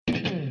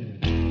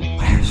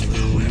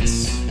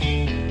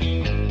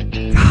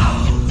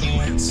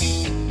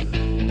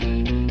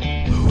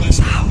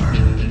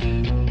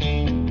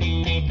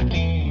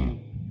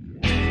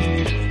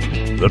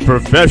The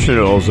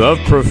professionals of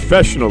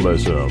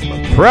professionalism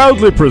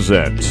proudly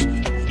present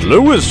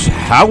Lewis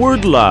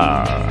Howard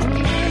Live.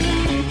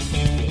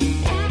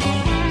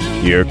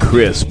 Your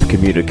crisp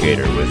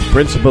communicator with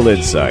principal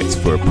insights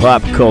for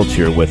pop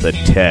culture with a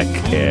tech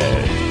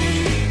edge.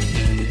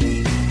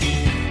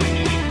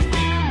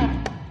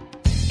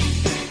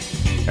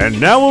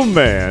 And now a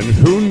man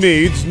who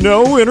needs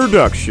no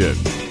introduction,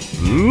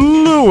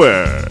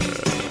 Lewis.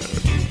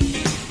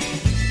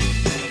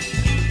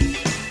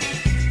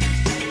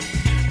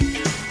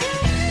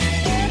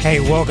 Hey,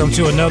 welcome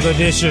to another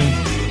edition.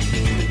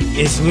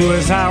 It's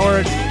Lewis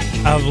Howard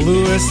of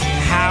Lewis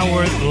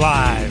Howard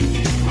Live.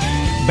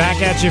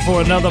 Back at you for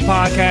another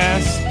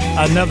podcast,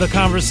 another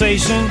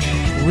conversation,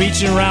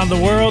 reaching around the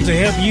world to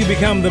help you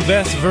become the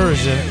best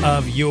version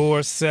of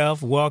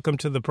yourself. Welcome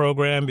to the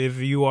program. If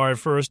you are a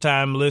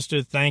first-time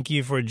listener, thank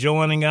you for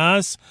joining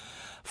us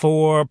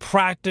for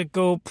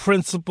practical,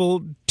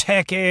 principled,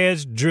 tech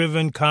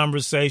edge-driven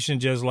conversation,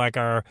 just like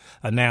our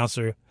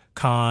announcer,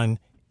 Con,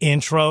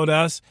 introed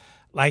us.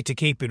 Like to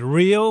keep it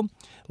real,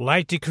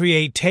 like to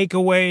create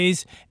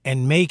takeaways,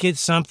 and make it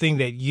something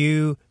that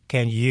you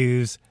can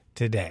use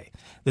today.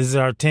 This is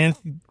our 10th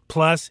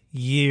plus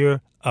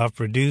year of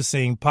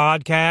producing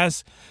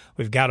podcasts.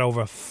 We've got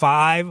over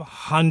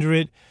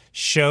 500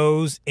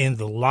 shows in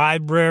the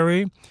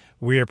library.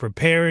 We are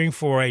preparing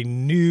for a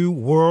new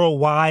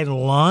worldwide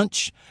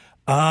launch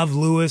of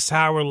Lewis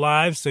Howard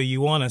Live, so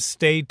you want to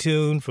stay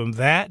tuned from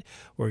that.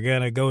 We're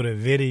going to go to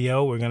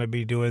video. We're going to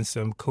be doing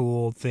some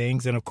cool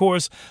things. And, of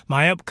course,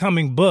 my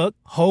upcoming book,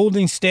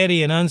 Holding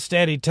Steady in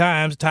Unsteady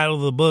Times, title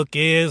of the book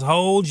is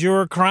Hold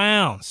Your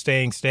Crown,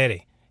 Staying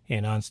Steady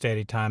in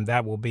Unsteady Time.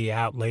 That will be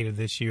out later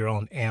this year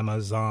on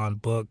Amazon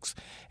Books.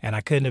 And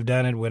I couldn't have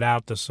done it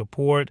without the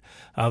support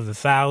of the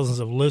thousands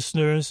of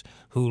listeners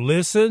who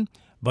listen,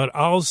 but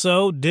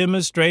also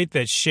demonstrate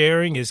that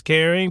sharing is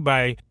caring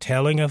by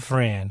telling a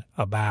friend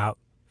about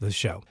the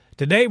show.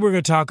 Today, we're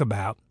going to talk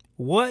about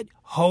what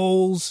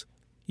holds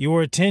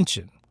your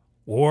attention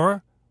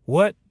or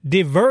what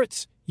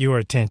diverts your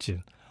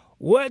attention.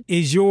 What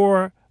is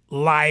your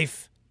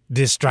life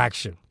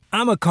distraction?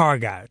 I'm a car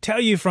guy. I'll tell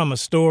you from a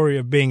story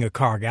of being a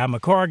car guy. I'm a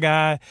car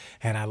guy,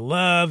 and I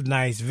love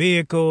nice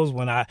vehicles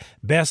when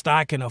best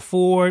I can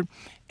afford.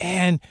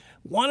 And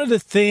one of the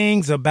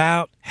things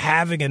about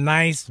having a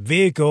nice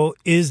vehicle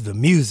is the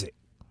music.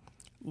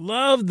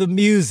 Love the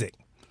music.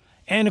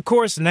 And of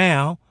course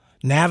now,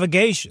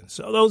 navigation.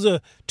 So those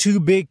are two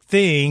big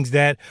things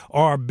that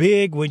are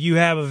big when you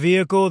have a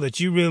vehicle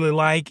that you really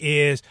like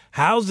is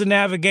how's the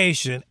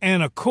navigation?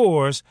 And of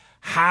course,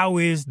 how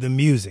is the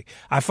music?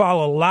 I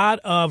follow a lot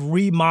of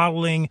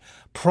remodeling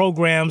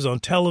programs on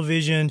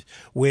television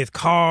with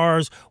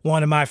cars.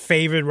 One of my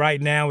favorite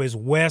right now is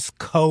West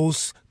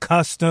Coast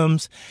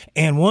Customs.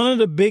 And one of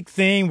the big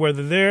things,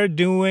 whether they're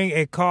doing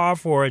a car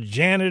for a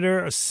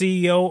janitor, a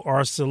CEO, or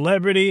a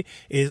celebrity,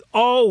 is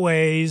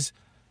always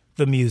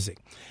the music.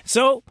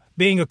 So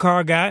being a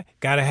car guy,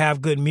 got to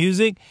have good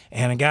music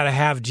and I got to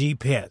have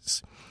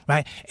GPS,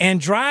 right? And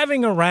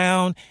driving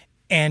around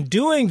and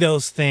doing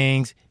those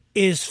things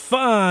is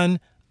fun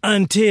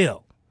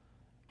until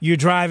you're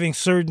driving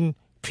certain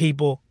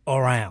people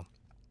around.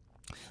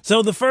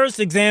 So the first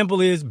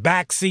example is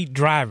backseat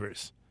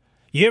drivers.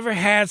 You ever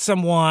had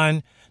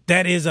someone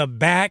that is a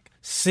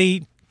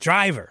backseat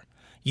driver?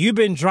 You've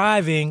been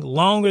driving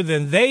longer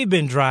than they've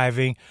been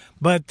driving,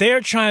 but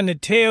they're trying to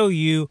tell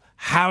you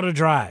how to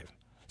drive.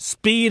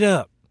 Speed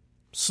up,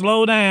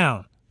 slow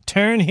down,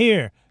 turn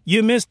here.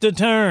 You missed a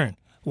turn.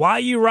 Why are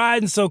you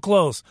riding so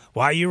close?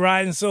 Why are you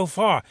riding so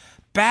far?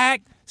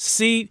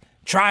 Backseat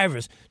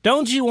drivers.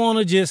 Don't you want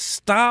to just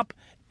stop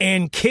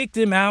and kick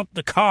them out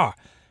the car?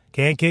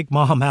 Can't kick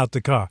mom out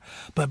the car.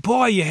 But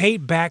boy, you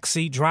hate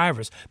backseat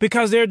drivers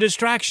because they're a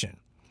distraction.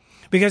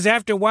 Because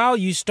after a while,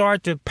 you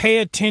start to pay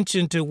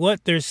attention to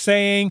what they're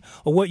saying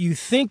or what you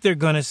think they're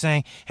going to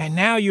say, and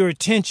now your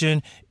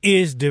attention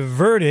is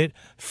diverted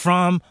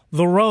from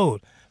the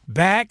road.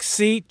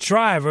 Backseat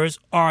drivers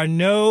are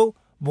no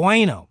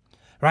bueno,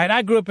 right?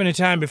 I grew up in a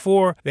time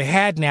before they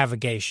had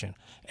navigation,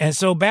 and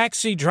so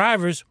backseat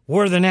drivers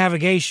were the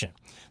navigation.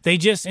 They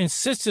just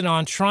insisted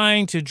on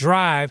trying to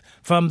drive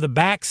from the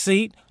back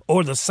seat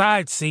or the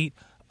side seat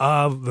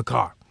of the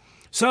car.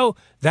 So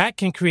that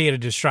can create a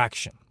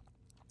distraction.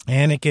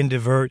 And it can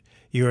divert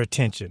your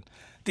attention.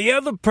 The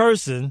other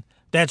person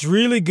that's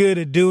really good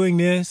at doing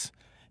this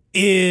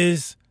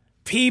is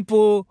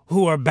people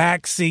who are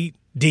backseat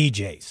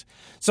DJs.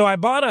 So I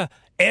bought a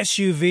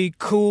SUV,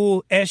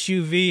 cool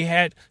SUV,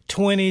 had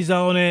 20s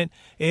on it.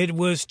 It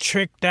was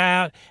tricked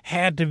out,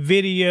 had the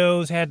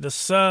videos, had the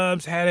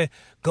subs, had it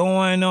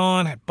going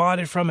on. I bought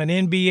it from an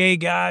NBA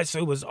guy, so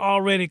it was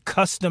already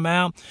custom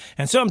out.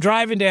 And so I'm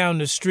driving down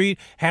the street,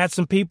 had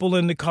some people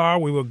in the car.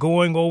 We were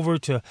going over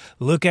to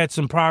look at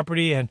some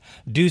property and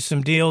do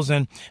some deals.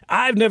 And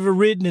I've never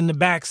ridden in the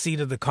back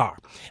seat of the car.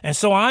 And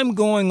so I'm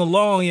going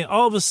along, and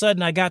all of a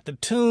sudden I got the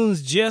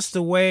tunes just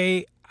the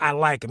way I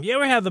like them. You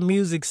ever have the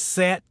music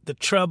set, the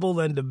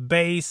treble and the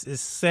bass is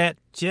set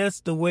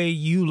just the way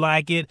you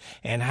like it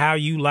and how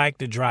you like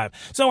to drive?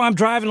 So I'm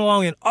driving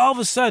along and all of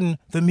a sudden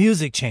the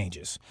music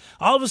changes.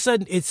 All of a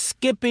sudden it's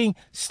skipping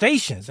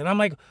stations. And I'm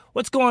like,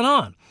 what's going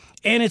on?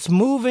 And it's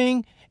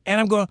moving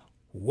and I'm going,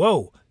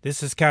 whoa,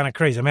 this is kind of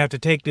crazy. I'm going to have to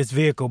take this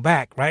vehicle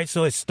back, right?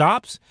 So it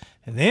stops.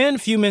 And then a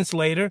few minutes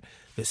later,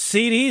 the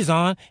CD's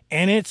on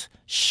and it's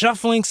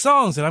shuffling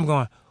songs. And I'm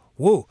going,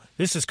 whoa,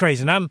 this is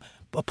crazy. And I'm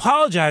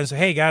apologizing.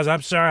 Hey, guys,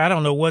 I'm sorry. I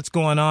don't know what's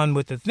going on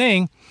with the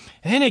thing.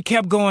 And then it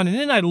kept going. And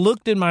then I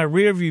looked in my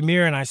rearview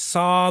mirror and I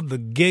saw the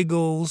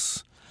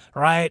giggles,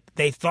 right?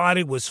 They thought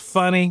it was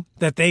funny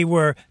that they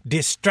were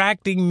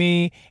distracting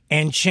me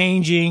and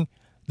changing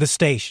the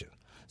station.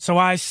 So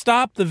I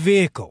stopped the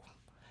vehicle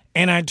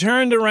and I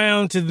turned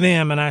around to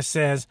them and I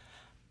says,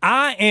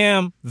 I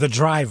am the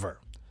driver.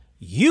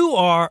 You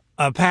are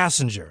a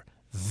passenger.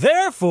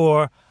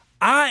 Therefore,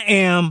 I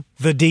am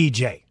the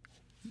DJ,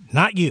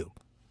 not you.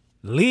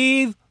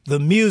 Leave the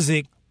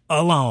music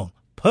alone.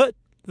 Put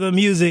the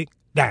music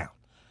down,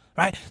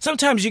 right?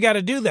 Sometimes you got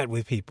to do that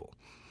with people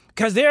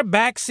because they're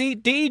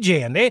backseat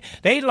DJing.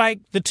 They like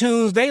the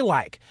tunes they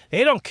like.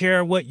 They don't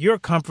care what your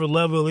comfort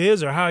level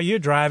is or how you're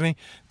driving.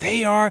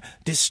 They are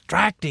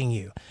distracting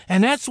you.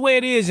 And that's the way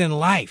it is in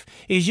life,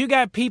 is you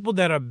got people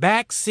that are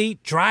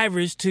backseat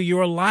drivers to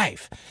your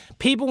life.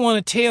 People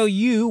want to tell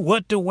you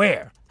what to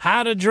wear,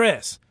 how to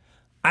dress.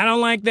 I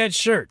don't like that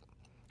shirt.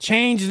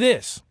 Change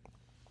this.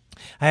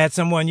 I had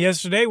someone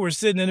yesterday, we're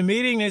sitting in a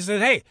meeting, they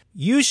said, hey,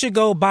 you should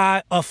go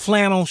buy a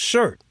flannel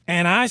shirt.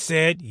 And I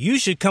said, you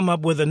should come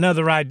up with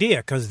another idea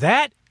because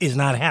that is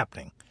not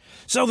happening.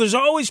 So there's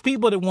always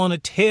people that want to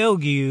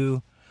tell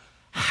you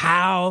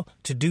how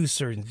to do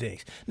certain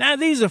things. Now,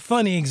 these are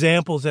funny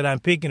examples that I'm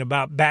picking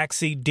about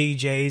backseat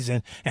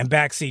DJs and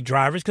backseat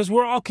drivers because we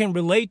all can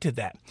relate to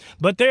that.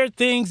 But there are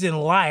things in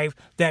life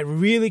that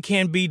really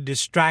can be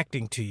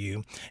distracting to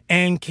you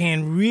and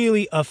can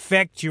really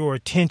affect your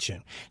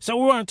attention. So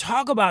we're going to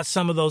talk about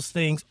some of those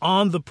things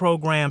on the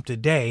program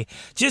today,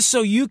 just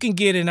so you can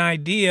get an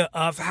idea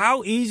of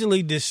how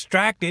easily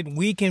distracted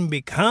we can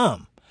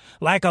become.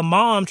 Like a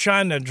mom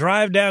trying to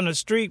drive down the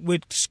street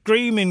with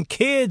screaming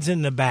kids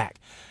in the back.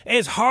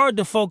 It's hard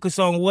to focus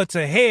on what's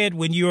ahead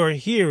when you're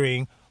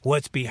hearing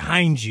what's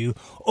behind you,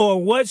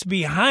 or what's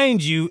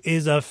behind you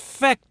is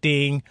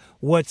affecting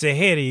what's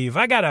ahead of you. If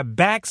I got a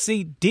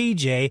backseat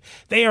DJ,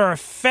 they are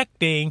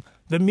affecting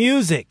the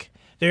music.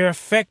 They're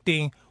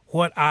affecting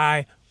what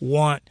I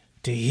want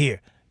to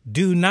hear.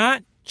 Do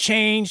not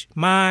change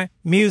my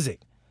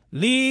music.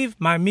 Leave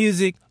my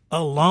music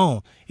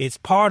alone. It's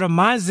part of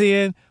my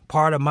zen,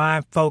 part of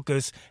my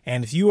focus.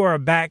 And if you are a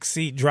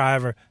backseat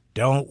driver,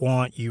 don't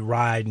want you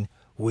riding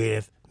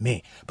with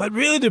me. But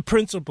really the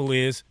principle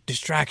is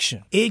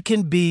distraction. It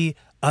can be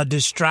a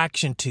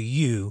distraction to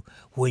you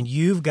when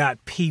you've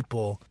got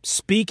people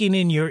speaking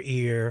in your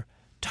ear,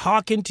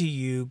 talking to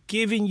you,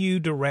 giving you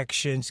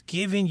directions,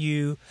 giving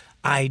you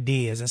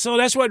ideas. And so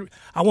that's what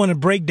I want to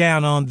break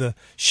down on the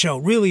show,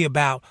 really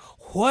about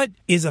what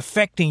is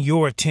affecting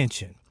your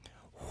attention.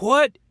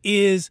 What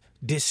is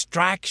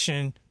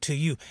distraction to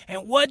you?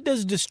 And what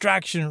does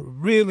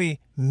distraction really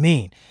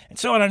mean? And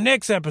so in our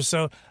next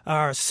episode,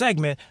 our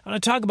segment, I'm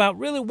going to talk about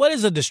really what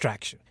is a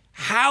distraction?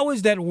 How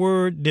is that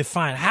word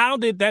defined? How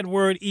did that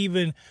word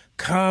even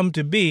come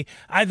to be?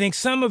 I think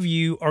some of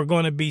you are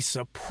going to be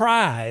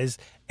surprised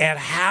at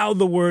how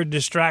the word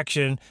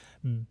distraction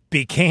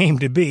became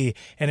to be,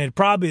 and it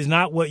probably is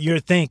not what you're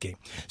thinking.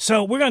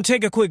 So we're going to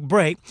take a quick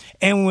break,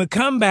 and when we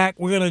come back,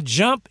 we're going to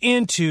jump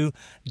into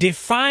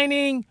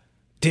defining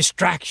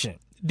distraction,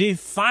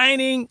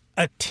 defining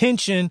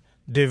attention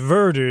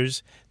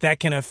diverters that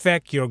can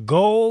affect your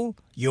goal,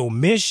 your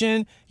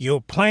mission,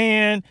 your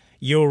plan,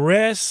 your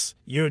rest,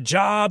 your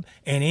job,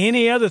 and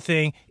any other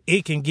thing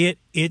it can get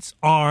its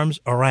arms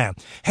around.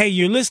 Hey,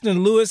 you're listening to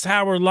Lewis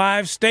Howard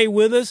Live. Stay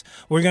with us.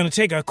 We're going to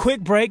take a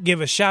quick break,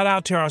 give a shout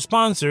out to our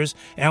sponsors,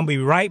 and I'll be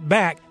right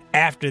back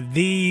after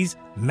these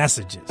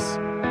messages.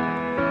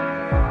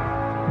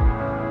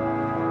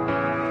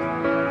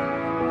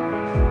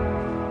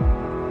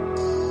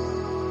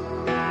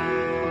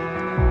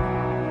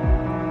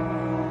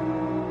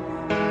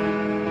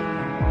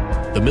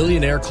 The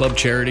Millionaire Club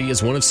charity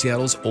is one of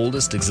Seattle's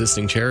oldest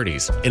existing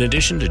charities. In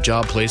addition to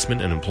job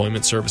placement and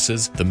employment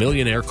services, the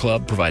Millionaire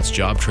Club provides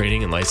job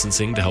training and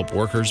licensing to help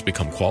workers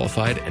become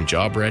qualified and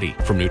job ready,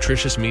 from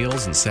nutritious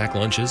meals and sack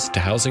lunches to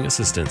housing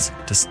assistance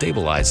to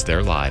stabilize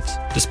their lives.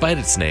 Despite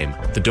its name,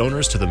 the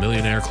donors to the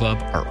Millionaire Club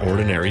are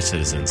ordinary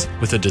citizens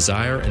with a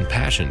desire and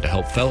passion to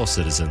help fellow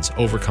citizens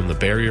overcome the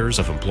barriers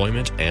of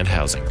employment and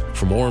housing.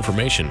 For more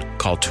information,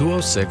 call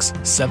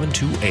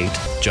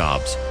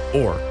 206-728-JOBS.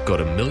 or go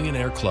to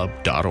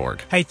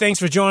millionaireclub.org. Hey, thanks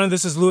for joining.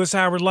 This is Lewis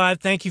Howard Live.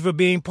 Thank you for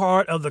being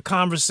part of the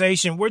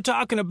conversation. We're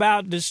talking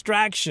about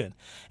distraction.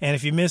 And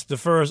if you missed the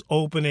first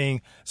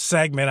opening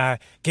segment, I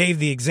gave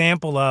the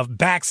example of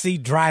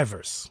backseat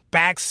drivers,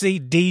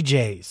 backseat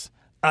DJs,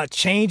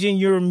 changing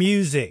your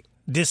music,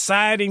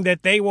 deciding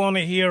that they want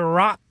to hear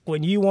rock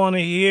when you want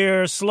to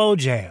hear slow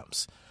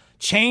jams,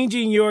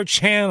 changing your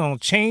channel,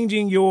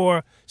 changing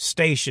your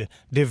station,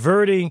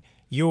 diverting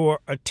your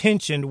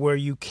attention where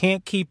you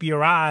can't keep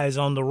your eyes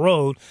on the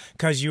road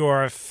because you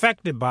are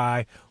affected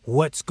by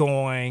what's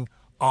going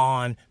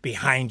on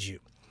behind you.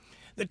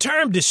 The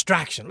term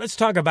distraction, let's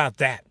talk about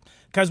that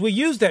because we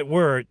use that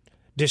word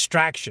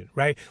distraction,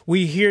 right?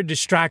 We hear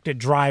distracted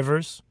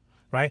drivers,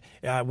 right?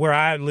 Where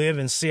I live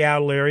in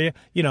Seattle area,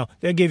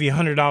 they'll give you a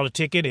 $100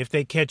 ticket if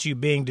they catch you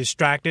being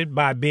distracted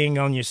by being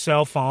on your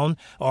cell phone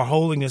or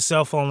holding a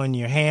cell phone in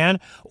your hand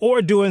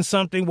or doing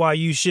something while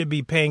you should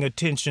be paying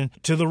attention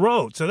to the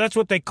road. So that's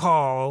what they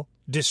call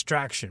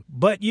distraction.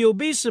 But you'll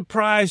be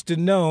surprised to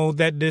know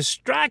that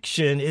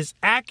distraction is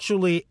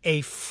actually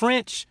a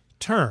French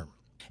term.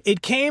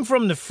 It came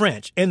from the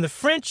French, and the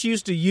French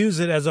used to use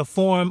it as a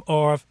form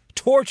of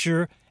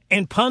torture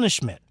and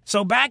punishment.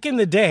 So back in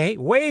the day,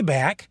 way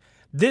back,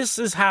 this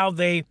is how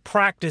they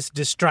practiced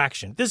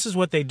distraction. This is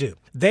what they do.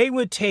 They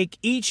would take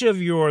each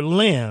of your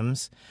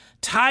limbs,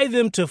 tie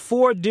them to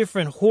 4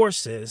 different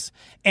horses,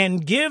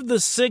 and give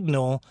the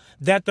signal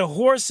that the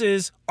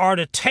horses are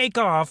to take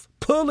off,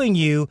 pulling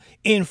you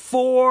in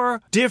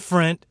 4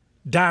 different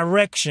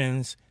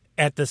directions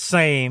at the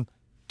same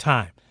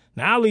time.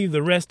 Now, I'll leave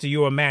the rest to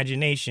your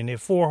imagination.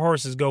 If 4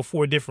 horses go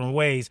 4 different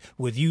ways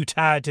with you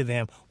tied to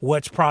them,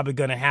 what's probably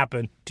going to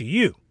happen to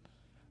you?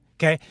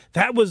 Okay,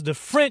 that was the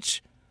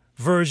French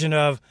version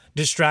of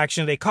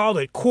distraction. They called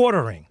it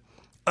quartering.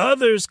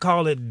 Others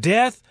call it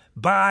death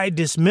by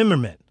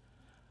dismemberment.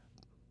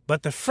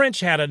 But the French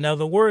had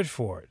another word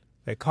for it.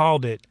 They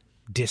called it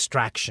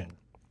distraction.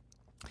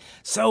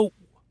 So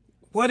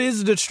what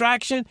is a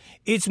distraction?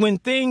 It's when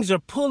things are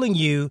pulling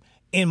you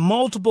in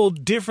multiple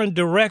different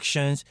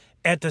directions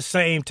at the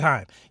same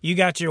time. You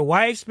got your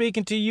wife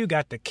speaking to you,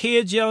 got the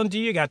kids yelling to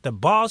you, got the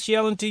boss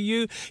yelling to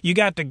you, you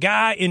got the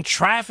guy in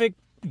traffic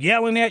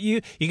yelling at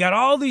you. You got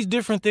all these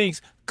different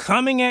things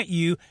coming at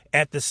you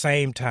at the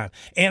same time.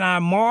 In our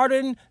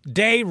modern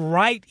day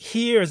right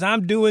here, as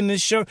I'm doing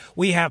this show,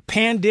 we have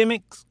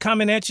pandemics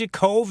coming at you,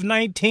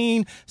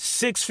 COVID-19,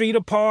 6 feet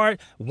apart,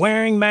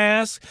 wearing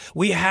masks.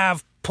 We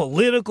have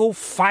political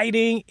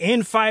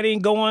infighting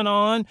going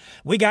on.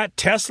 We got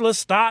Tesla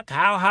stock.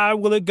 How high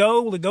will it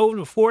go? Will it go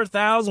to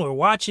 4,000? We're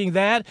watching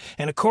that.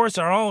 And of course,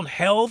 our own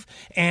health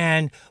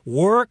and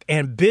work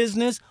and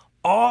business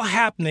all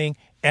happening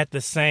at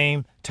the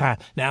same time.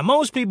 Now,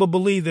 most people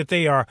believe that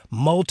they are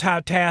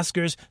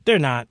multitaskers. They're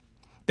not.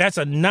 That's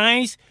a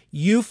nice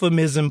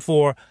euphemism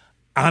for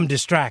I'm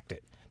distracted.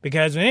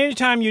 Because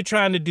anytime you're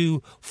trying to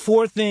do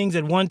 4 things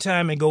at one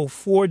time and go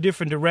 4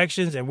 different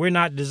directions, and we're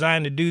not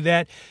designed to do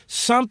that,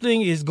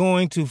 something is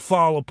going to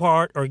fall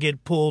apart or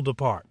get pulled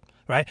apart,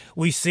 right?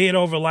 We see it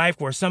over life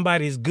where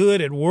somebody's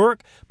good at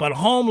work, but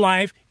home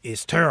life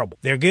is terrible.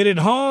 They're good at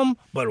home,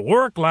 but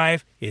work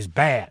life is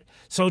bad.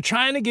 So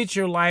trying to get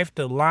your life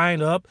to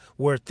line up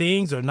where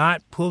things are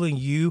not pulling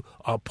you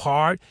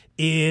apart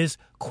is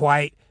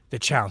quite the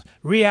challenge.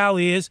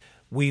 Reality is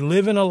we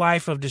live in a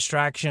life of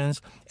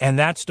distractions, and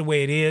that's the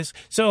way it is.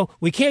 So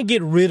we can't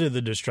get rid of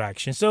the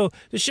distraction. So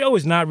the show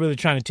is not really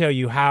trying to tell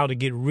you how to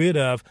get rid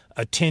of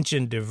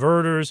attention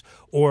diverters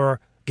or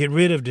get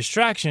rid of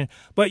distraction,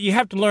 but you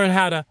have to learn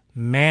how to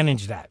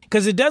manage that.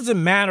 Because it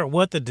doesn't matter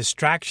what the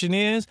distraction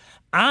is.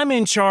 I'm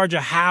in charge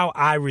of how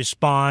I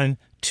respond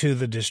to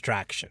the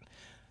distraction.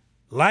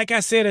 Like I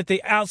said at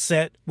the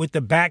outset with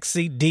the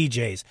Backseat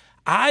DJs,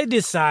 I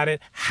decided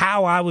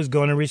how I was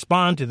going to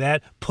respond to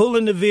that,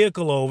 pulling the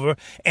vehicle over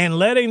and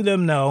letting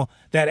them know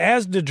that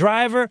as the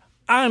driver,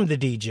 I'm the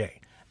DJ.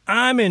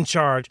 I'm in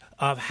charge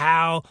of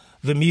how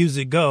the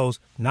music goes,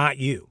 not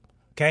you.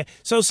 Okay?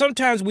 So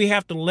sometimes we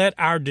have to let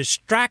our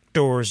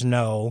distractors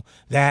know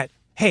that,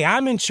 hey,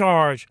 I'm in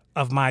charge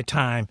of my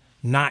time,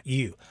 not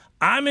you.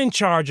 I'm in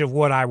charge of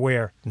what I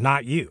wear,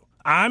 not you.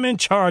 I'm in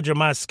charge of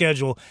my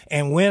schedule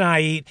and when I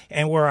eat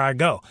and where I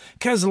go.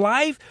 Because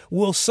life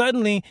will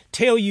suddenly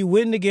tell you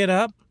when to get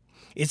up.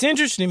 It's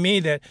interesting to me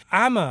that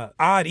I'm an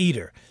odd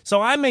eater.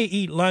 So I may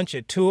eat lunch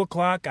at 2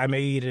 o'clock. I may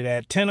eat it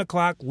at 10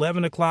 o'clock,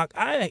 11 o'clock.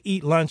 I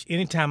eat lunch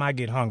anytime I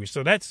get hungry.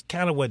 So that's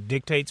kind of what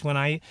dictates when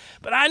I eat.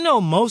 But I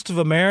know most of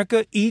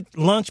America eat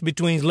lunch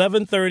between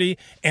 11:30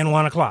 and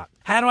 1 o'clock.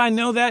 How do I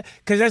know that?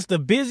 Because that's the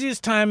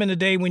busiest time in the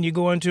day when you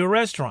go into a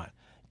restaurant.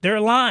 There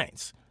are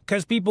lines.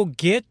 Because people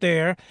get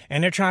there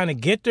and they're trying to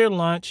get their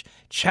lunch,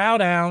 chow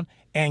down,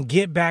 and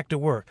get back to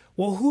work.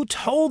 Well, who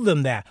told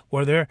them that?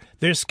 Well,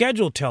 their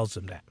schedule tells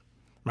them that,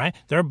 right?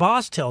 Their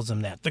boss tells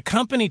them that. The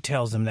company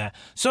tells them that.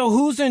 So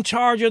who's in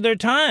charge of their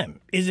time?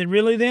 Is it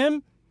really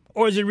them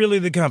or is it really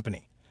the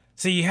company?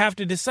 So you have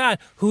to decide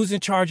who's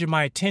in charge of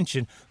my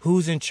attention,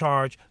 who's in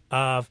charge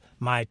of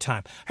my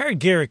time. I heard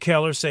Gary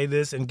Keller say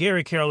this, and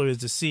Gary Keller is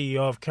the CEO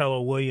of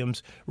Keller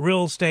Williams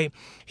Real Estate.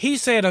 He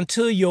said,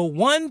 until your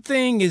one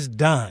thing is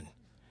done,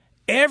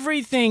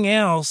 everything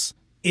else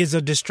is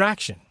a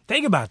distraction.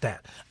 Think about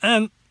that.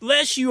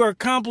 Unless you are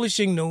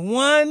accomplishing the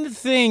one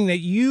thing that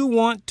you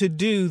want to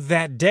do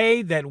that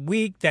day, that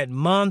week, that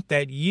month,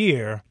 that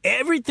year,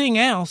 everything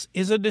else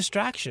is a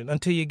distraction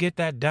until you get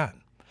that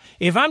done.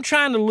 If I'm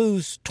trying to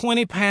lose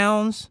 20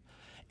 pounds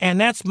and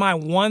that's my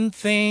one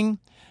thing,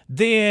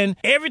 then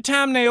every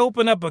time they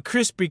open up a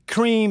Krispy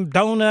Kreme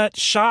donut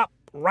shop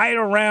right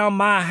around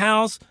my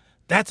house,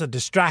 that's a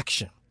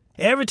distraction.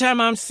 Every time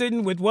I'm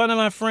sitting with one of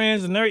my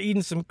friends and they're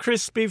eating some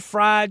crispy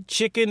fried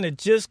chicken that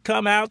just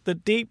come out the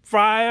deep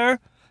fryer,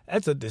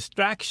 that's a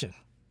distraction,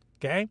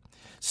 okay?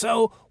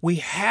 So we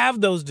have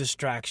those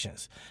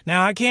distractions.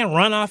 Now, I can't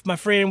run off my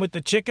friend with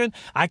the chicken.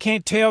 I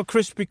can't tell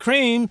Krispy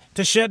Kreme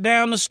to shut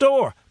down the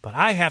store, but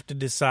I have to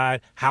decide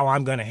how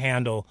I'm going to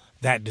handle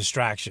that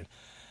distraction.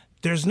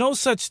 There's no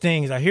such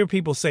thing as, I hear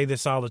people say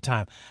this all the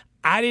time,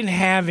 I didn't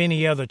have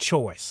any other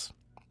choice,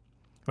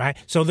 right?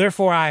 So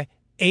therefore, I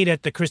ate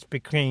at the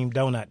Krispy Kreme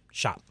donut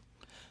shop.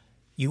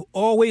 You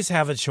always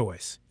have a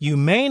choice. You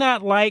may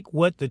not like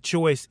what the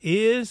choice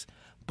is,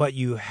 but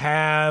you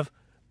have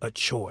a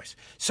choice.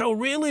 So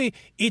really,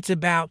 it's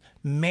about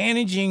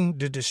managing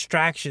the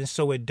distractions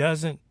so it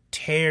doesn't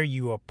tear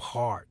you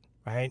apart,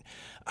 right?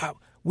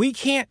 We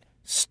can't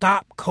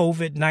stop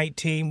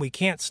COVID-19. We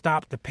can't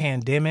stop the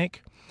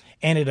pandemic,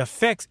 and it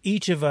affects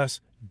each of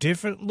us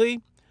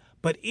differently,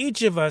 but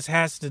each of us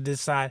has to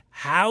decide,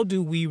 how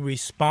do we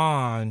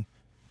respond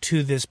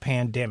to this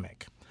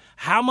pandemic?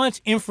 How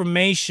much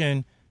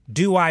information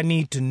do I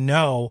need to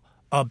know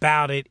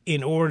about it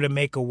in order to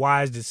make a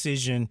wise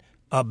decision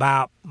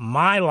about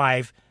my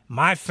life,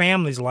 my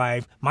family's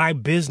life, my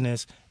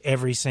business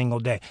every single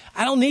day?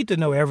 I don't need to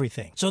know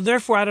everything. So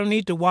therefore, I don't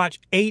need to watch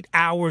 8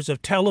 hours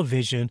of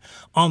television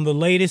on the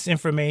latest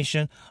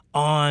information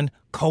on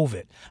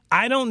COVID.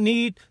 I don't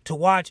need to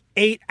watch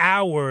 8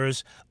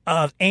 hours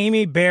of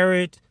Amy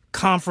Barrett's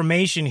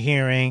confirmation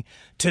hearing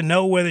to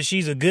know whether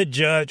she's a good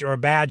judge or a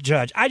bad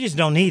judge. I just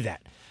don't need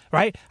that,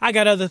 right? I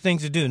got other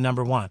things to do,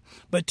 number one.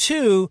 But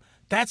two,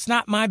 that's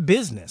not my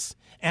business.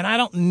 And I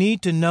don't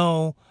need to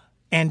know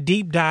and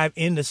deep dive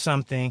into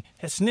something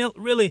that's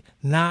really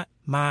not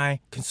my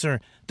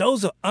concern.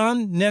 Those are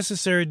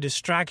unnecessary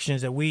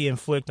distractions that we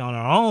inflict on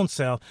our own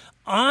self,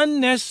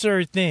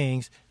 unnecessary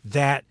things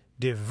that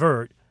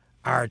divert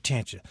our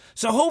attention.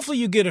 So hopefully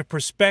you get a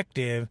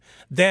perspective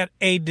that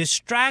a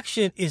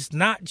distraction is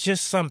not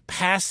just some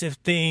passive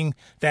thing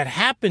that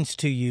happens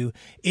to you.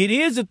 It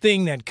is a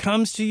thing that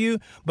comes to you,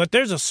 but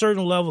there's a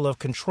certain level of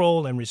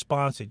control and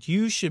response that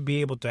you should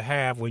be able to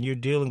have when you're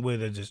dealing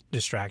with a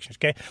distraction.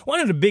 Okay. One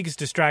of the biggest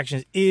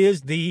distractions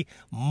is the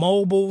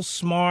mobile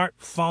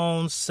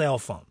smartphone, cell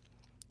phone.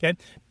 Okay.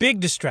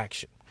 Big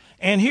distraction.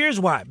 And here's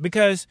why.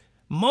 Because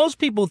most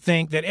people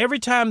think that every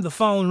time the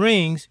phone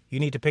rings, you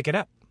need to pick it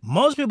up.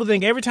 Most people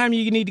think every time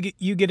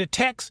you get a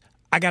text,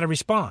 I got to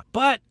respond.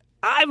 But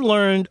I've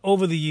learned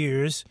over the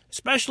years,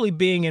 especially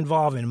being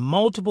involved in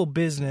multiple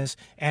business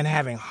and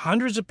having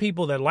hundreds of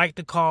people that like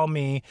to call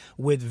me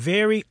with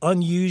very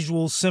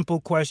unusual, simple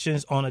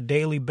questions on a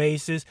daily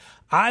basis,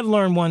 I've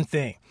learned one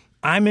thing.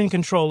 I'm in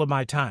control of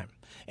my time.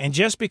 And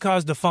just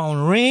because the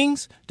phone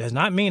rings does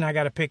not mean I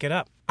got to pick it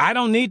up. I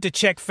don't need to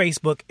check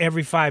Facebook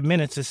every 5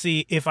 minutes to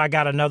see if I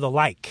got another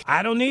like.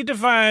 I don't need to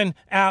find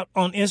out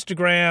on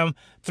Instagram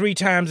 3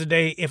 times a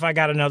day if I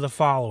got another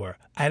follower.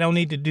 I don't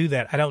need to do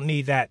that. I don't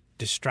need that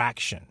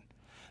distraction.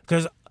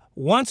 Because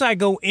once I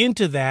go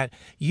into that,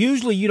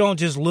 usually you don't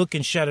just look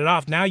and shut it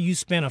off. Now you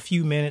spend a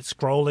few minutes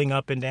scrolling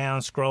up and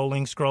down,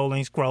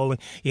 scrolling.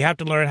 You have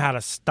to learn how to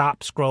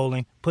stop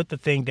scrolling, put the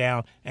thing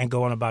down, and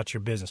go on about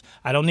your business.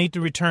 I don't need to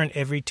return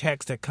every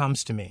text that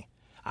comes to me.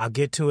 I'll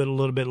get to it a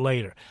little bit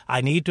later.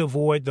 I need to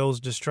avoid those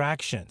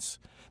distractions,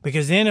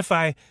 because then if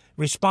I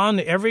respond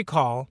to every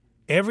call,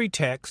 every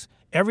text,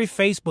 every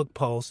Facebook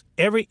post,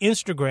 every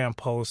Instagram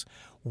post,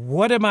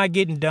 what am I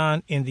getting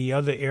done in the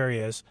other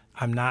areas?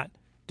 I'm not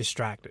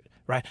distracted,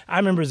 right? I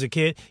remember as a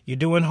kid, you're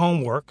doing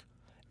homework,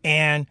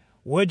 and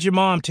what'd your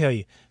mom tell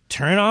you?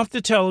 Turn off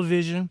the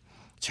television,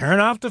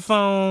 turn off the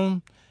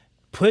phone,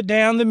 put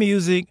down the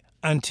music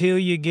until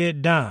you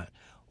get done.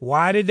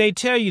 Why did they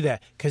tell you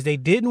that? Because they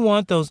didn't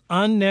want those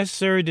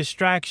unnecessary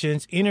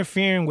distractions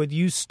interfering with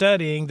you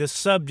studying the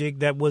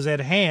subject that was at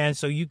hand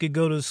so you could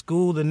go to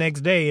school the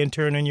next day and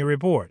turn in your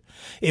report.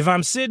 If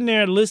I'm sitting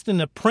there listening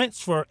to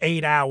Prince for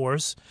 8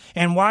 hours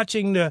and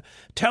watching the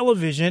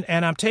television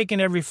and I'm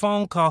taking every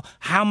phone call,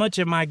 how much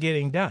am I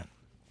getting done?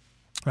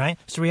 Right?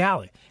 It's the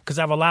reality, because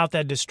I've allowed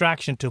that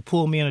distraction to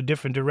pull me in a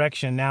different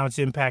direction. Now it's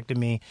impacted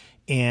me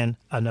in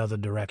another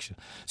direction.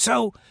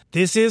 So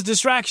this is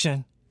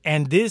distraction.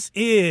 And this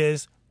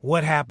is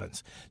what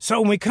happens.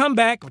 So when we come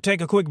back, we'll take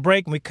a quick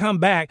break. When we come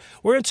back,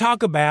 we're going to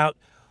talk about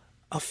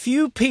a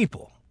few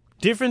people,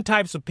 different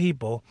types of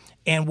people,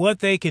 and what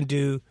they can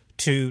do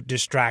to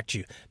distract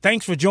you.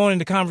 Thanks for joining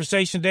the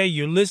conversation today.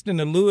 You're listening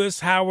to Lewis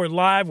Howard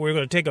Live. We're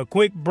going to take a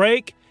quick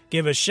break,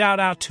 give a shout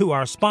out to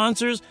our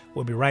sponsors.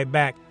 We'll be right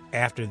back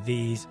after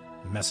these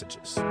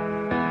messages.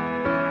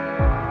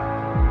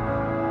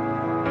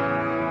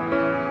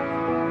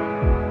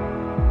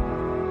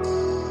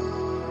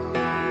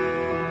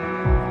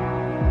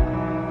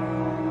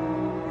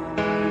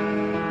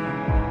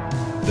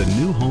 The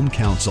New Home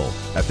Council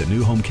at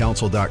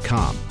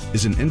thenewhomecouncil.com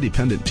is an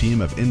independent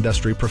team of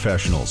industry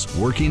professionals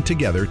working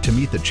together to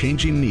meet the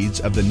changing needs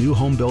of the new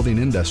home building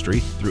industry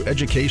through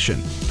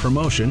education,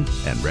 promotion,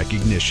 and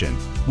recognition.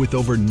 With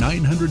over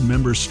 900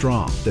 members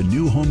strong, the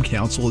New Home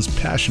Council is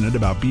passionate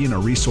about being a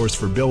resource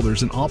for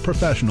builders and all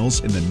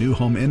professionals in the new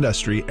home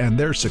industry and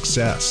their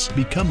success.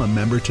 Become a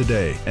member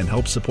today and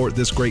help support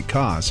this great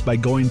cause by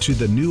going to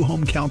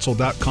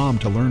thenewhomecouncil.com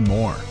to learn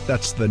more.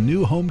 That's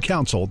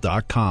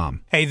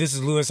thenewhomecouncil.com. Hey, this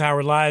is Lewis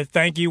Howard Live.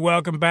 Thank you.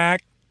 Welcome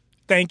back.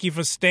 Thank you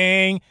for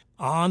staying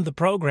on the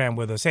program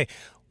with us. Hey,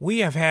 we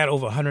have had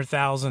over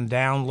 100,000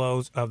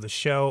 downloads of the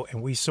show,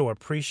 and we so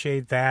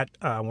appreciate that.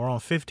 We're on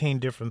 15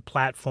 different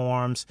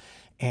platforms,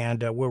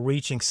 and we're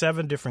reaching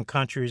 7 different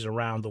countries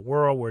around the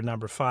world. We're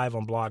number 5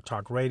 on Blog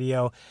Talk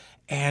Radio.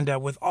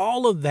 And with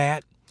all of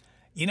that,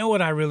 you know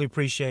what I really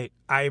appreciate?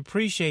 I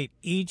appreciate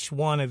each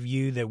one of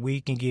you that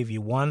we can give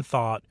you one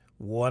thought,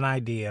 one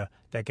idea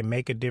that can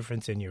make a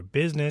difference in your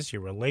business,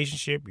 your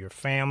relationship, your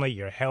family,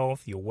 your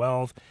health, your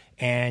wealth,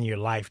 and your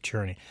life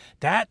journey.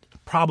 That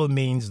probably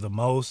means the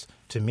most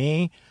to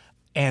me.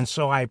 And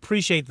so I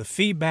appreciate the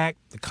feedback,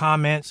 the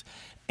comments,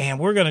 and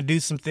we're going to do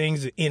some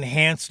things to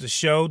enhance the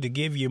show to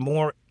give you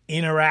more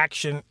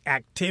interaction,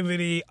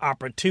 activity,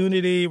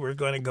 opportunity. We're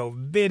going to go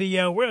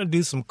video. We're going to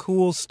do some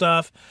cool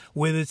stuff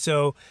with it.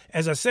 So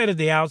as I said at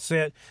the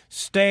outset,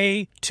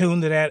 stay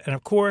tuned to that. And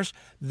of course,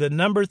 the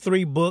number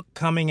 3 book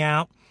coming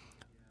out,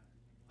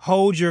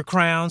 Hold Your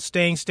Crown,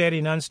 Staying Steady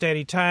in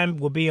Unsteady Time,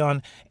 will be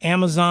on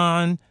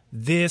Amazon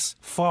this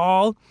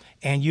fall,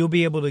 and you'll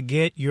be able to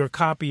get your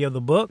copy of the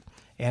book.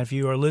 And if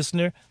you're a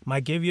listener,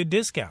 might give you a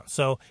discount.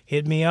 So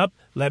hit me up,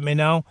 let me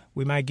know.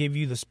 We might give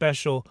you the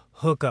special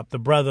hookup, the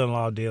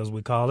brother-in-law deals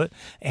we call it.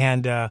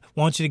 And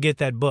want you to get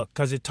that book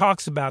because it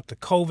talks about the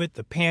COVID,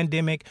 the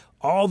pandemic,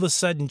 all the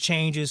sudden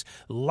changes,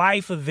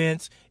 life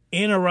events,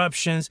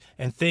 interruptions,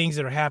 and things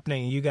that are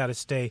happening, and you got to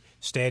stay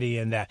steady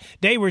in that.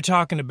 Today we're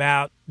talking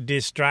about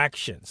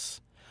distractions.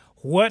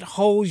 What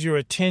holds your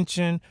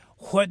attention?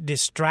 What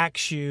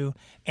distracts you?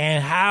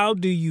 And how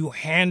do you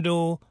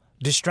handle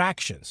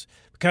distractions?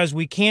 Because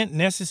we can't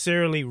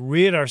necessarily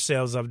rid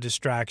ourselves of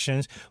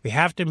distractions. We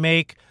have to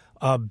make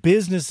a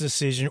business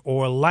decision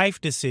or a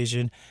life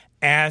decision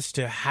as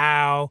to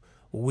how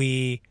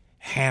we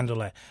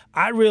handle it.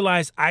 I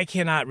realize I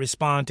cannot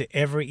respond to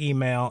every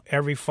email,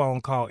 every phone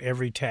call,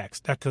 every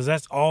text, because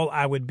that's all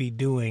I would be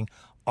doing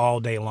all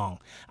day long.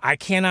 I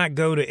cannot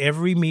go to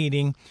every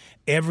meeting,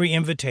 every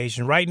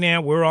invitation. Right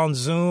now, we're on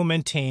Zoom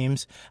and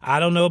Teams. I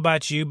don't know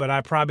about you, but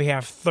I probably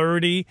have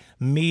 30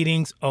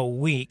 meetings a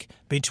week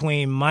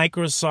between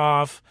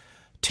Microsoft,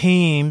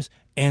 Teams,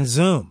 and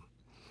Zoom.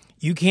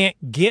 You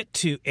can't get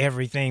to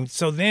everything.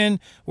 So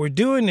then we're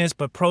doing this,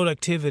 but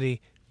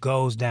productivity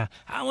goes down.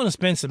 I want to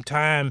spend some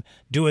time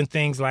doing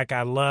things like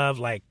I love,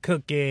 like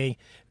cooking,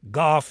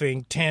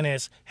 golfing,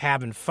 tennis,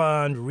 having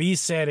fun,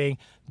 resetting,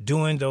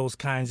 doing those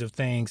kinds of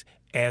things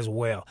as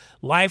well.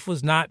 Life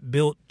was not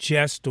built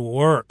just to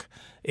work.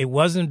 It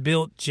wasn't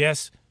built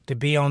just to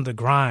be on the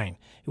grind.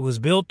 It was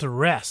built to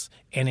rest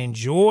and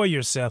enjoy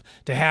yourself,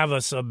 to have a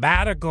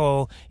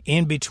sabbatical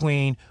in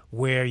between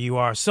where you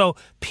are. So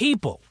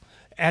people,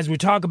 as we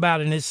talk about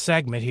in this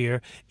segment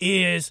here,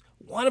 is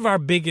one of our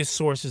biggest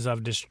sources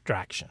of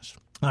distractions.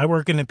 I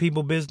work in the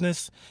people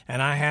business,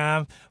 and I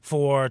have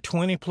for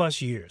 20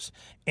 plus years.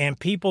 And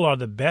people are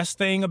the best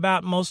thing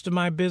about most of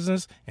my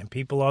business, and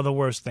people are the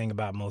worst thing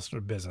about most of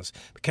the business.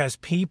 Because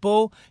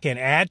people can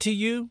add to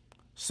you,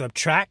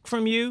 subtract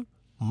from you,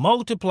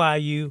 multiply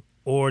you,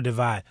 or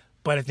divide.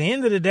 But at the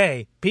end of the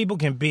day, people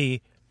can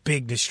be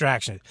big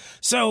distractions.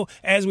 So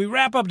as we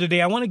wrap up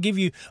today, I want to give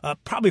you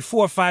probably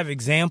 4 or 5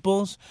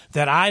 examples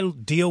that I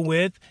deal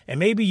with, and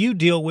maybe you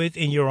deal with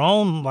in your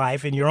own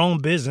life, in your own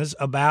business,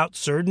 about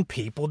certain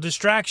people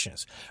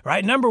distractions,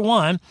 right? Number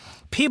 1,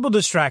 people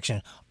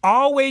distraction,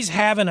 always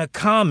having a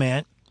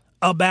comment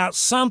about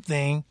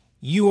something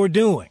you are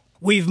doing.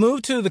 We've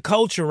moved to the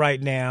culture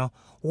right now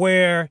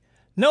where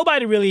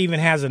nobody really even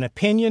has an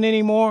opinion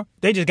anymore.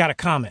 They just got a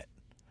comment.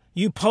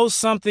 You post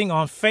something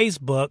on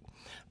Facebook,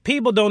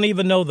 people don't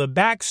even know the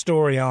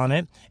backstory on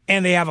it,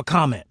 and they have a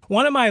comment.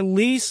 One of my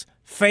least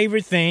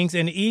favorite things,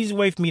 and the easy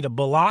way for me to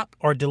block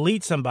or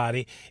delete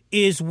somebody,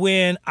 is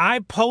when I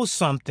post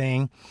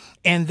something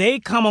and they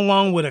come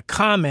along with a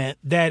comment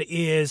that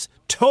is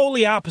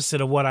totally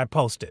opposite of what I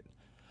posted.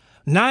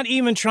 Not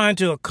even trying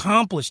to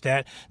accomplish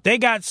that. They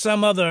got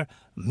some other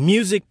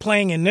music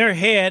playing in their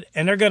head,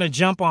 and they're going to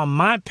jump on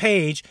my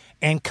page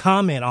and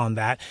comment on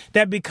that.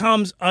 That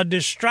becomes a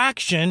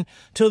distraction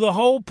to the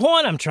whole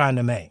point I'm trying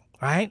to make.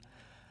 Right?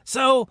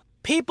 So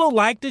people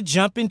like to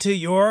jump into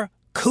your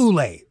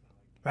Kool-Aid,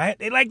 right?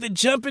 They like to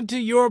jump into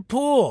your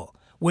pool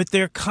with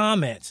their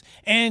comments.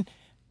 And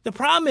the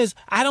problem is,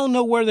 I don't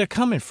know where they're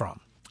coming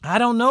from. I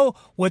don't know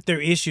what their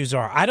issues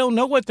are. I don't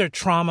know what their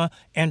trauma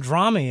and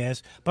drama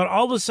is. But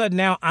all of a sudden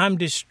now I'm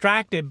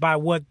distracted by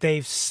what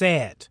they've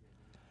said,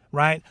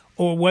 right?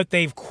 Or what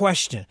they've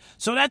questioned.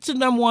 So that's the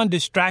number 1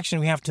 distraction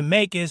we have to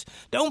make is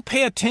don't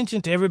pay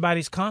attention to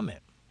everybody's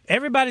comment.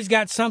 Everybody's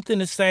got something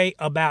to say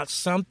about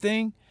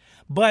something,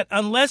 But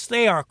unless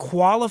they are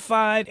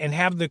qualified and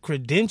have the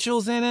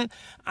credentials in it,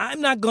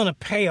 I'm not going to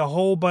pay a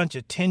whole bunch of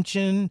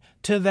attention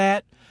to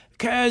that,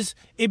 because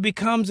it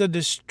becomes a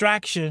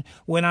distraction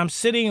when I'm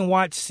sitting and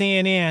watch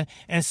CNN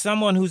and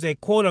someone who's a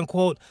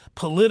quote-unquote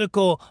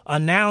political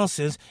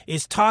analysis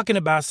is talking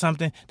about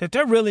something that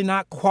they're really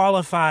not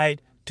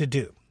qualified to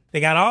do. They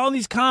got all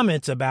these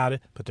comments about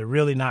it, but they're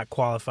really not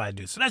qualified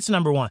to do. So that's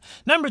number one.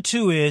 Number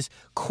two is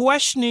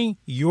questioning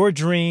your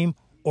dream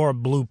or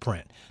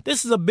blueprint.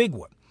 This is a big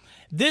one.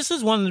 This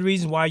is one of the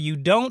reasons why you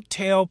don't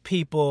tell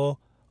people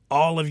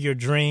all of your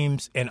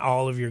dreams and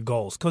all of your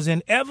goals, because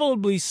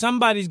inevitably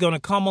somebody's going to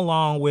come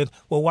along with,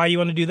 well, why you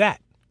want to do that?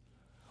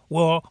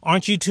 Well,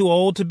 aren't you too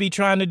old to be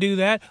trying to do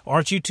that?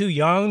 Aren't you too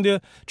young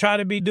to try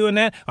to be doing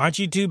that? Aren't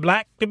you too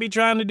black to be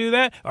trying to do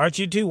that? Aren't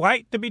you too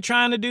white to be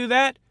trying to do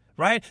that?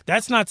 Right?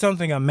 That's not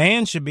something a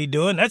man should be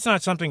doing. That's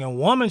not something a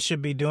woman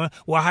should be doing.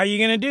 Well, how are you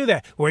going to do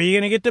that? Where are you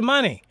going to get the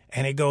money?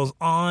 And it goes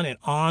on and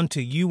on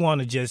till you want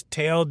to just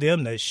tell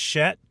them to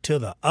shut to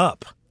the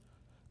up,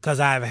 because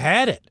I've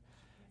had it.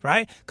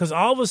 Right? Because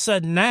all of a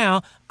sudden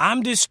now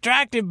I'm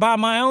distracted by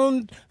my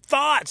own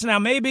thoughts. Now,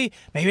 maybe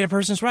that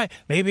person's right.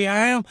 Maybe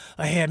I am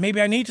ahead. Maybe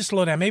I need to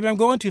slow down. Maybe I'm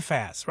going too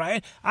fast.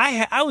 Right?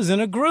 I was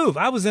in a groove.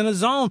 I was in a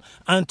zone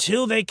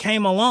until they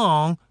came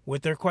along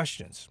with their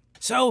questions.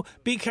 So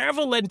be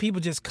careful letting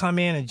people just come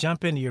in and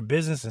jump into your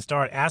business and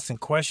start asking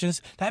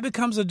questions. That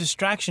becomes a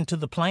distraction to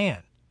the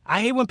plan.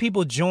 I hate when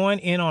people join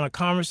in on a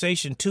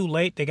conversation too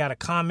late. They got a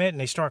comment and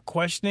they start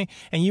questioning,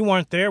 and you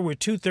weren't there. We're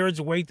 2/3 of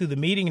the way through the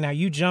meeting, and now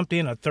you jumped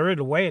in 1/3 of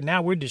the way, and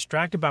now we're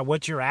distracted by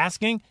what you're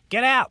asking.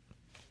 Get out.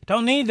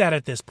 Don't need that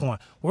at this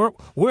point.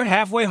 We're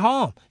halfway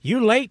home.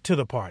 You're late to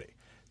the party.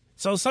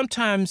 So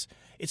sometimes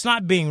it's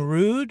not being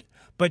rude,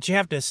 but you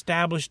have to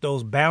establish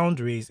those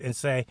boundaries and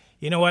say,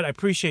 you know what, I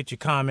appreciate your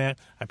comment.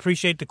 I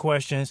appreciate the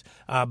questions,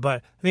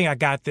 but I think I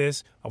got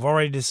this. I've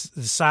already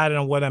decided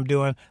on what I'm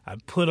doing. I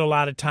put a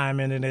lot of time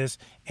into this,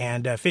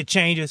 and if it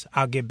changes,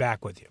 I'll get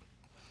back with you.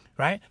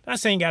 Right? I'm not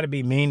saying you got to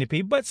be mean to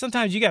people, but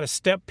sometimes you got to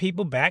step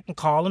people back and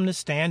call them to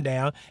stand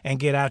down and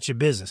get out your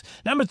business.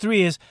 Number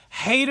 3 is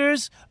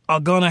haters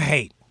are going to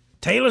hate.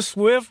 Taylor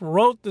Swift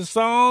wrote the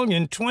song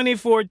in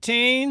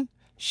 2014,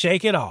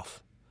 Shake It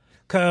Off,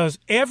 because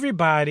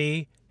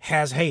everybody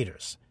has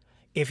haters.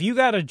 If you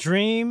got a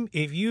dream,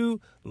 if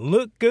you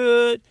look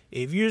good,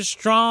 if you're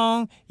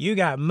strong, you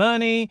got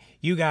money,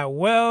 you got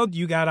wealth,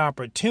 you got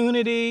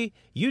opportunity,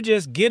 you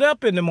just get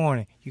up in the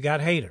morning, you got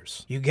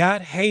haters. You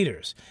got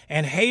haters.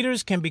 And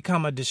haters can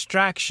become a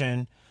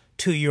distraction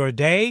to your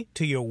day,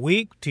 to your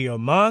week, to your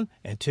month,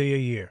 and to your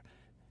year.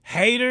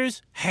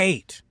 Haters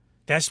hate.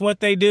 That's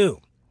what they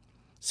do.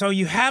 So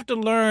you have to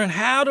learn,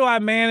 how do I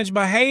manage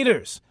my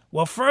haters?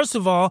 Well, first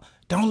of all,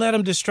 don't let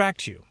them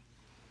distract you.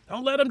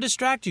 Don't let them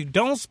distract you.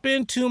 Don't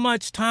spend too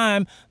much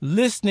time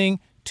listening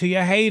to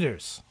your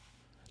haters.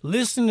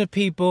 Listen to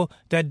people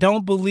that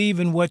don't believe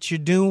in what you're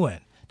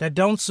doing, that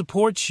don't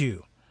support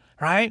you,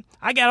 right?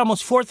 I got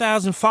almost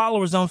 4,000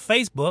 followers on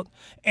Facebook,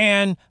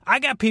 and I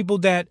got people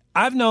that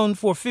I've known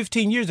for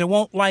 15 years that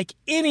won't like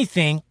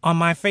anything on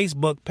my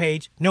Facebook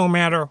page, no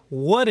matter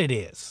what it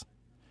is.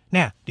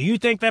 Now, do you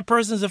think that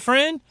person's a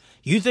friend?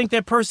 You think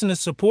that person is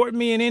supporting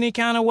me in any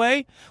kind of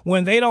way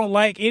when they don't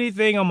like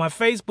anything on my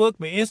Facebook,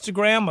 my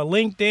Instagram, my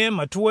LinkedIn,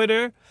 my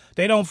Twitter?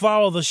 They don't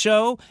follow the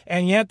show,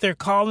 and yet they're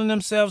calling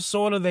themselves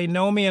sort of they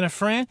know me and a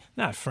friend?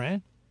 Not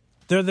friend.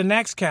 They're the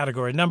next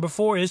category. Number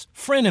 4 is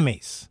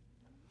frenemies.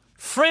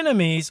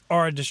 Frenemies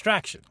are a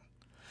distraction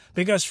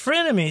because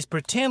frenemies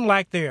pretend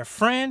like they're a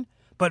friend,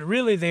 but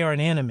really they are an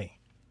enemy.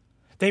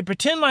 They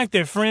pretend like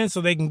they're friends so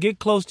they can get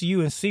close to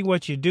you and see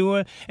what you're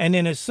doing. And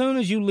then as soon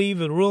as you leave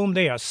the room,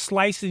 they are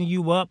slicing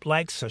you up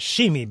like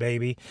sashimi,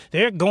 baby.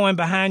 They're going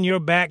behind your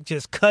back,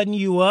 just cutting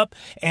you up.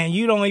 And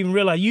you don't even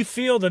realize. You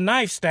feel the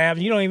knife stab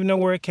and you don't even know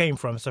where it came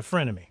from. It's a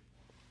frenemy.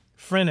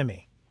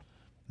 Frenemy.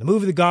 The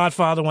movie The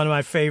Godfather, one of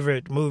my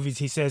favorite movies,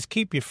 he says,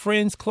 keep your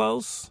friends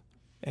close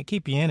and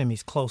keep your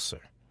enemies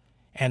closer.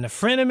 And the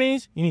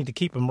frenemies, you need to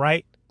keep them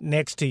right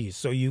next to you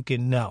so you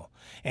can know.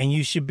 And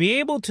you should be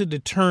able to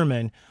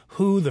determine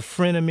who the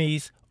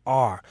frenemies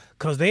are,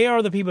 because they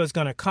are the people that's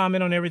going to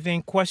comment on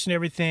everything, question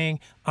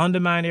everything,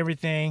 undermine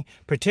everything,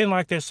 pretend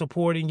like they're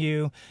supporting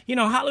you. You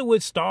know,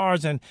 Hollywood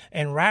stars and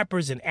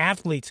rappers and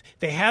athletes,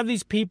 they have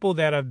these people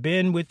that have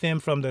been with them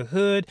from the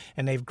hood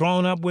and they've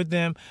grown up with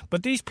them.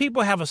 But these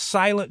people have a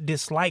silent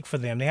dislike for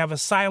them. They have a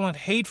silent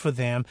hate for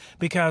them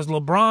because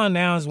LeBron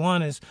now has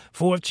won his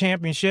 4th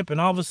championship,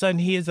 and all of a sudden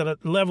he is at a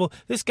level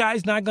this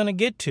guy's not going to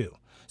get to.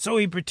 So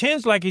he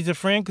pretends like he's a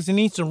friend because he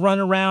needs to run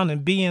around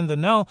and be in the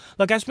know.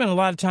 Look, I spend a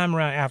lot of time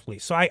around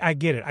athletes, so I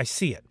get it. I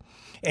see it.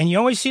 And you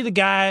always see the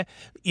guy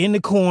in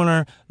the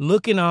corner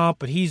looking up,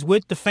 but he's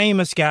with the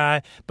famous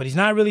guy, but he's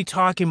not really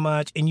talking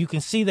much. And you can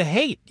see the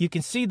hate. You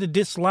can see the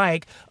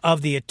dislike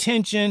of the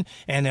attention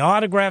and the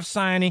autograph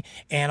signing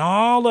and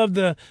all of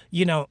the,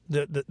 you know,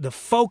 the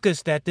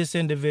focus that this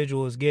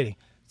individual is getting.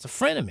 It's a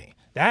frenemy.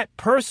 that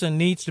person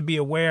needs to be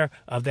aware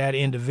of that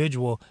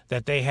individual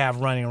that they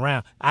have running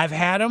around. I've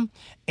had them,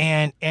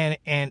 and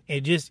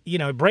it just,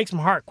 it breaks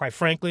my heart, quite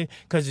frankly,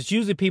 because it's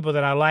usually people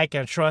that I like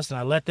and trust, and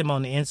I let them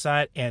on the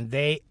inside, and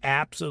they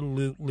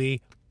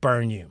absolutely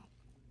burn you.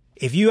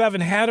 If you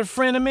haven't had a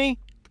frenemy,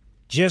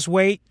 just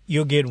wait,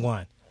 you'll get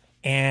one.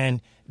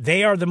 And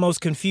they are the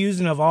most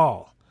confusing of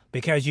all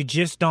because you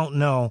just don't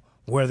know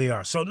where they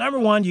are. So number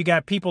one, you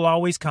got people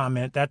always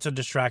comment. That's a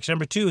distraction.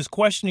 Number two is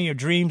questioning your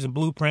dreams and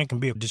blueprint can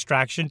be a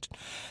distraction.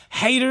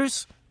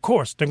 Haters, of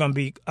course, they're going to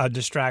be a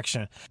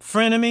distraction.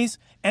 Frenemies.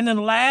 And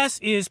then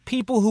last is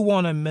people who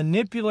want to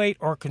manipulate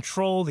or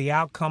control the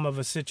outcome of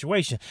a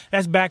situation.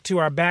 That's back to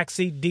our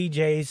backseat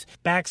DJs,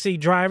 backseat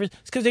drivers.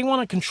 It's because they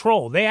want to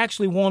control. They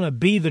actually want to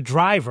be the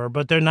driver,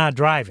 but they're not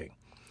driving.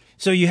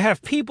 So you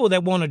have people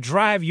that want to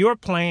drive your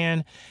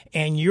plan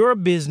and your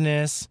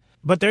business,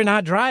 but they're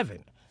not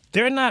driving.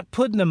 They're not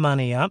putting the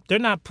money up. They're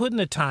not putting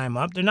the time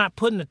up. They're not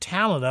putting the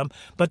talent up,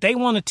 but they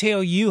want to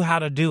tell you how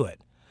to do it.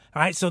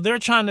 All right. So they're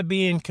trying to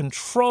be in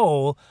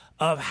control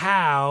of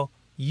how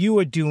you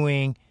are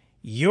doing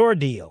your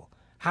deal,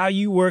 how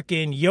you work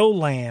in your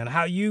land,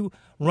 how you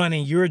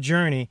running your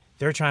journey.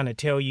 They're trying to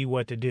tell you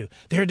what to do.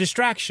 They're a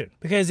distraction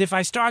because if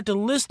I start to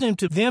listen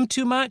to them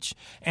too much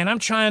and I'm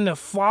trying to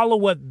follow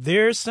what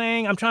they're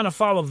saying, I'm trying to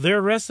follow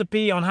their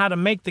recipe on how to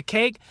make the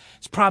cake,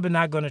 it's probably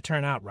not going to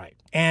turn out right.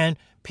 And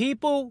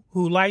people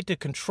who like to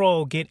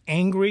control get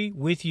angry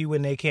with you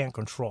when they can't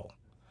control.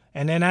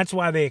 And then that's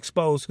why they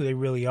expose who they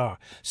really are.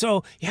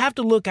 So you have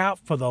to look out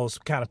for those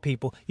kind of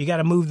people. You got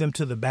to move them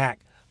to the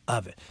back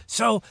of it.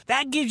 So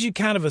that gives you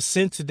kind of a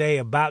sense today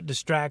about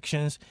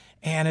distractions.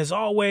 And as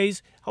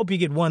always, hope you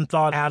get one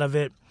thought out of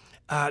it.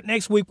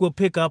 Next week, we'll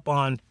pick up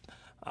on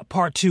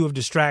part 2 of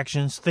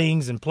distractions,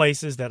 things and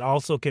places that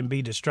also can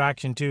be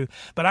distraction too.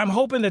 But I'm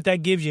hoping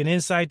that gives you an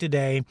insight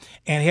today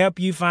and help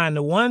you find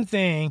the one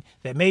thing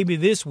that maybe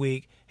this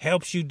week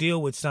helps you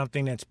deal with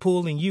something that's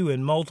pulling you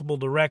in multiple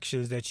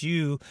directions that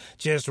you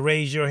just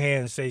raise your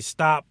hand and say,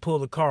 stop, pull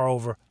the car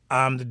over.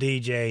 I'm the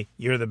DJ.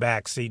 You're the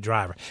backseat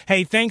driver.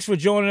 Hey, thanks for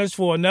joining us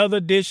for another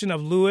edition of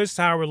Lewis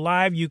Howard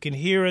Live. You can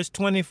hear us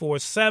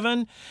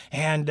 24/7,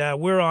 and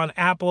we're on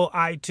Apple,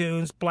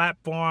 iTunes,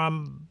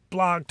 platform,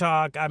 Blog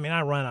Talk. I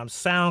run on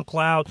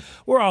SoundCloud.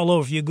 We're all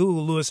over. If you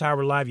Google Lewis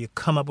Howard Live, you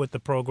come up with the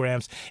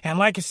programs. And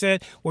like I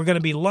said, we're going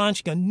to be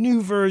launching a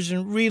new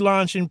version,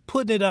 relaunching,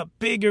 putting it up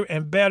bigger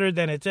and better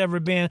than it's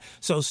ever been.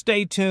 So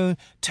stay tuned.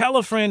 Tell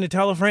a friend to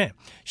tell a friend.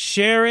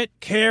 Share it,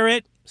 care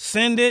it,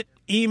 send it,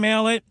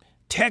 email it,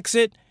 text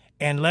it,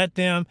 and let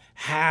them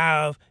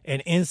have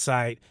an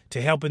insight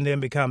to helping them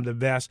become the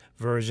best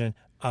version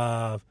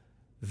of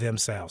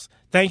themselves.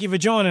 Thank you for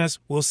joining us.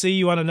 We'll see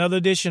you on another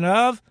edition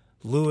of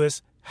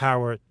Lewis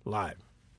Howard Live.